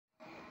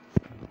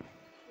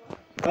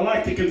I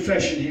like the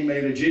confession he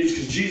made of Jesus,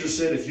 because Jesus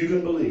said, if you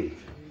can believe.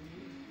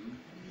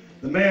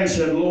 The man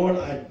said, Lord,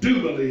 I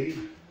do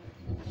believe,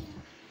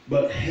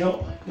 but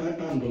help my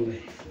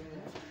unbelief.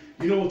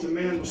 You know what the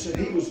man said?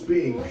 He was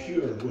being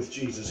pure with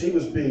Jesus. He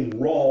was being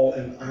raw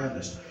and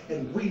honest.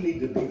 And we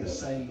need to be the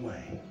same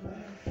way.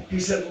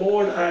 He said,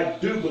 Lord, I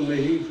do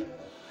believe,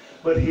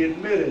 but he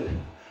admitted,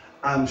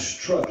 I'm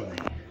struggling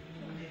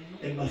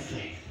in my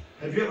faith.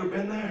 Have you ever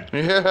been there?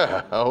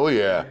 Yeah. Oh,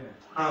 yeah.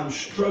 I'm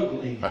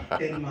struggling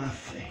in my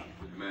faith.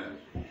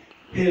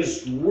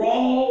 His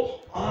raw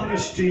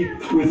honesty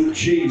with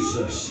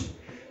Jesus.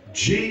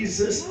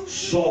 Jesus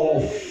saw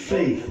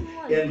faith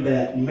in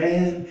that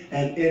man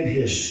and in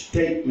his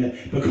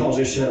statement, because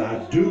he said,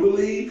 I do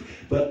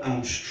believe, but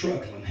I'm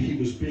struggling. He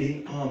was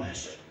being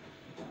honest.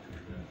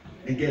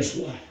 And guess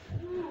what?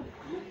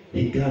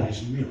 He got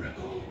his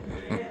miracle.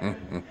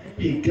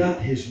 He got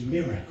his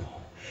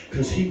miracle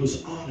because he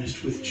was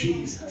honest with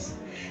Jesus.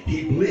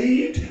 He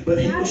believed, but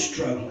he was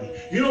struggling.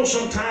 You know,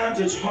 sometimes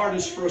it's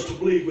hardest for us to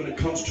believe when it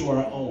comes to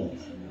our own.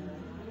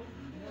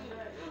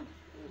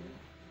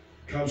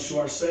 Comes to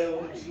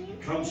ourselves,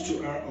 comes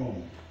to our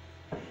own.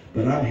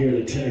 But I'm here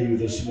to tell you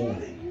this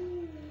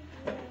morning,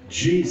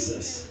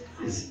 Jesus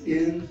is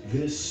in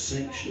this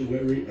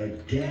sanctuary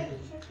again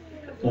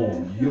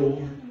on your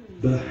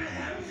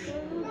behalf.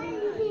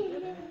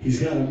 He's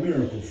got a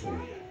miracle for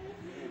you.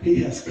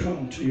 He has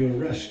come to your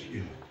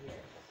rescue.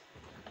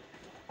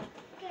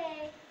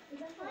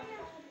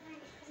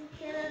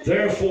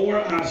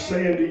 Therefore, I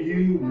say unto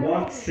you,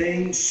 what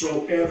things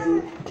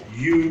soever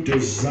you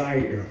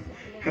desire.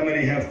 How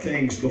many have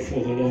things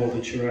before the Lord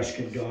that you're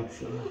asking God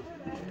for?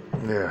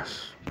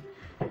 Yes.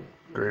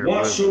 Greater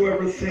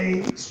Whatsoever wisdom.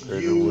 things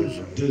Greater you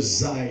wisdom.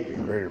 desire.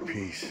 Greater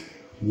peace.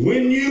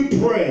 When you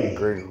pray,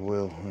 Greater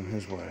will in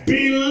his way.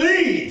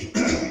 believe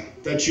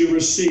that you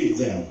receive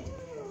them,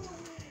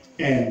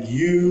 and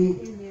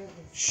you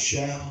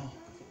shall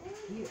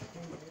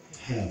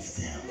have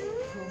them.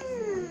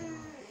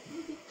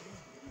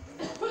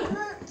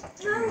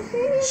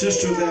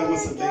 Sister there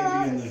with the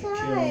baby in the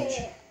carriage,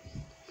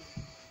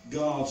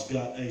 God's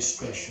got a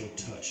special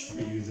touch for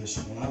you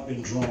this morning. I've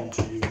been drawn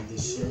to you in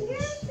this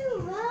service.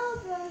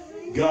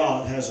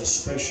 God has a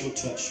special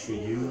touch for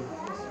you.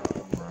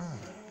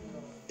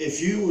 If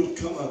you would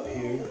come up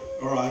here,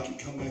 or I can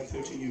come back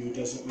there to you, it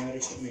doesn't matter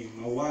to me.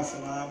 My wife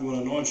and I are going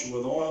to anoint you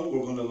with oil.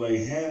 We're going to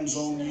lay hands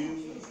on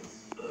you.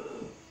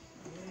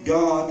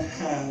 God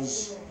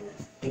has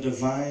a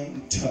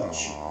divine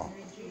touch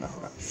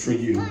for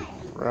you.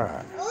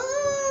 Right.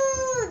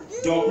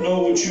 Don't know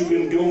what you've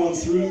been going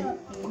through,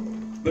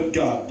 but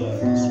God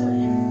does.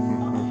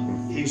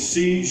 He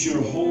sees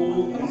your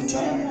whole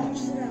entire.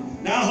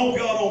 Now I hope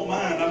y'all don't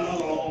mind. I'm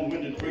not a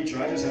long-winded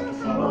preacher. I just have to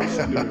follow the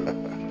Spirit.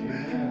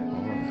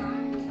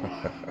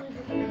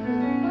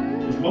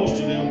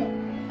 Most of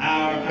them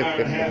hour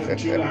and a half and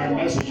 2 hour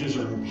messages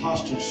are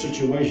hostage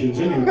situations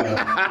anyway.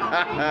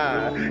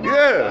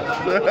 Yes.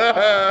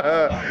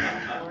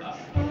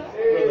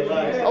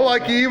 I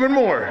like you even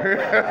more.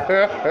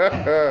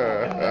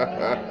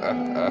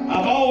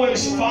 I've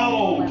always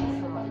followed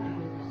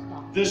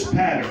this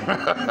pattern.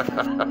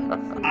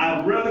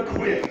 I'd rather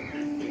quit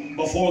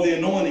before the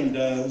anointing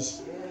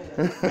does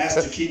as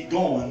to keep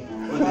going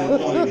when the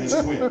anointing has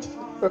quit.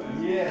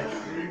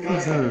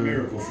 God's got a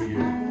miracle for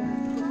you.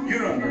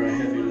 You're under a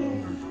heavy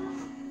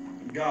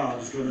load. God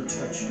is going to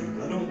touch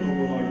you. I don't know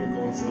what all you're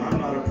going through. I'm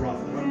not a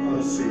prophet. I'm not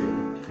a seer.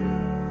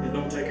 It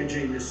don't take a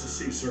genius to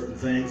see certain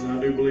things, and I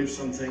do believe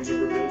some things are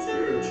revealed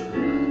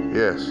spiritually.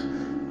 Yes.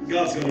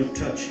 God's going to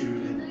touch you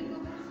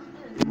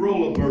and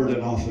roll a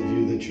burden off of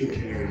you that you're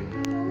carrying.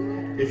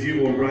 If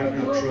you will right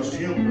now trust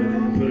Him with it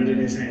and put it in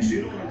His hands. Do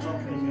you know what I'm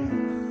talking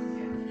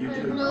about? You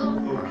do?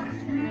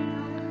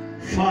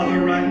 Okay. Father,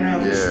 right now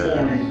this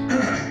morning,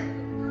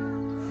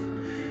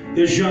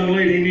 this young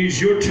lady needs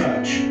your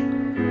touch.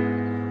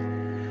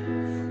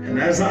 And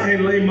as I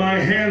lay my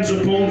hands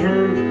upon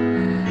her,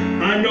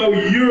 I know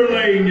you're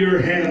laying your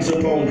hands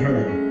upon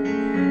her.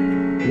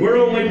 We're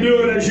only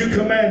doing as you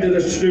commanded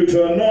us to do,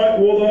 to anoint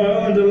with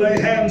oil and to lay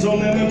hands on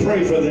them and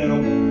pray for them.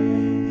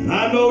 And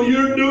I know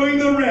you're doing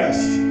the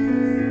rest.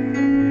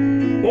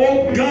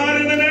 Oh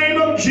God, in the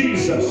name of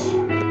Jesus,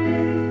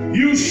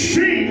 you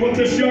see what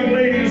this young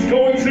lady is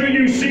going through.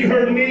 You see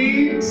her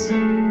needs.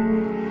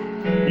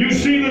 You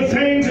see the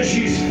things that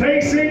she's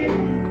facing.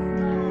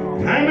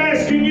 I'm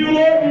asking you,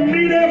 Lord,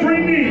 meet every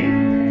need.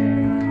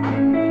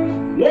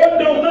 Lord,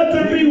 don't let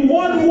there be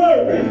one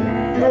worry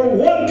or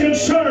one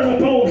concern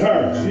upon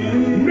her.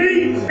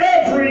 Meet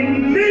every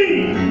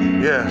need.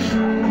 Yes.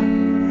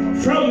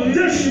 From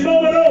this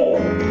moment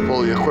on,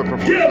 Fully equip her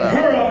for give battle.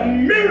 her a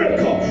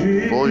miracle.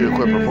 Fully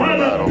equip her for By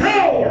the battle.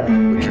 power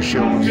With your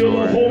shield and of the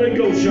sword. Holy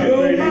Ghost, young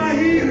lady.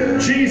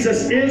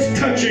 Jesus is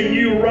touching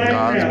you right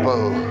God's now.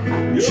 bow.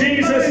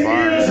 Jesus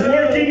is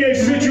working a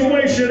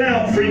situation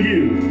out for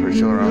you. For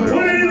children.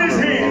 Put it in His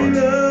hands.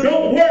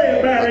 Don't worry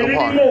about it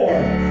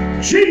anymore.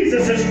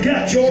 Jesus has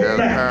got your She has the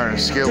back. power and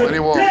skill when He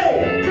wants.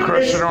 Today,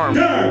 crush an army.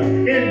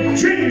 Done in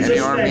Jesus' Any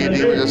army name. of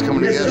demons that's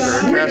coming There's against her,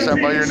 sweet cast out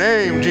by your peace.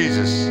 name,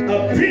 Jesus.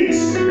 A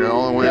peace You're the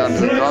only way that unto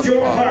the God floods the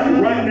your Father.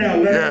 heart right now.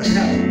 Let Yes. it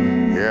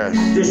happen.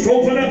 Yes. Just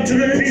open up to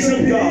the peace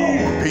of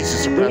God. Peace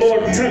is The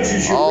Lord surpassing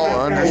touches you all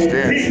right now.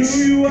 understanding. Peace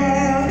who you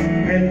are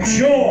and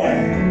joy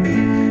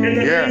in the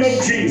name Yes.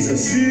 of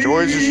Jesus.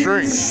 Joy is your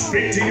strength.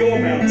 Speak to your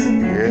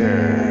mountain.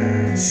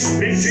 Yeah.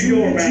 Speak to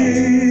your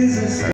mountain.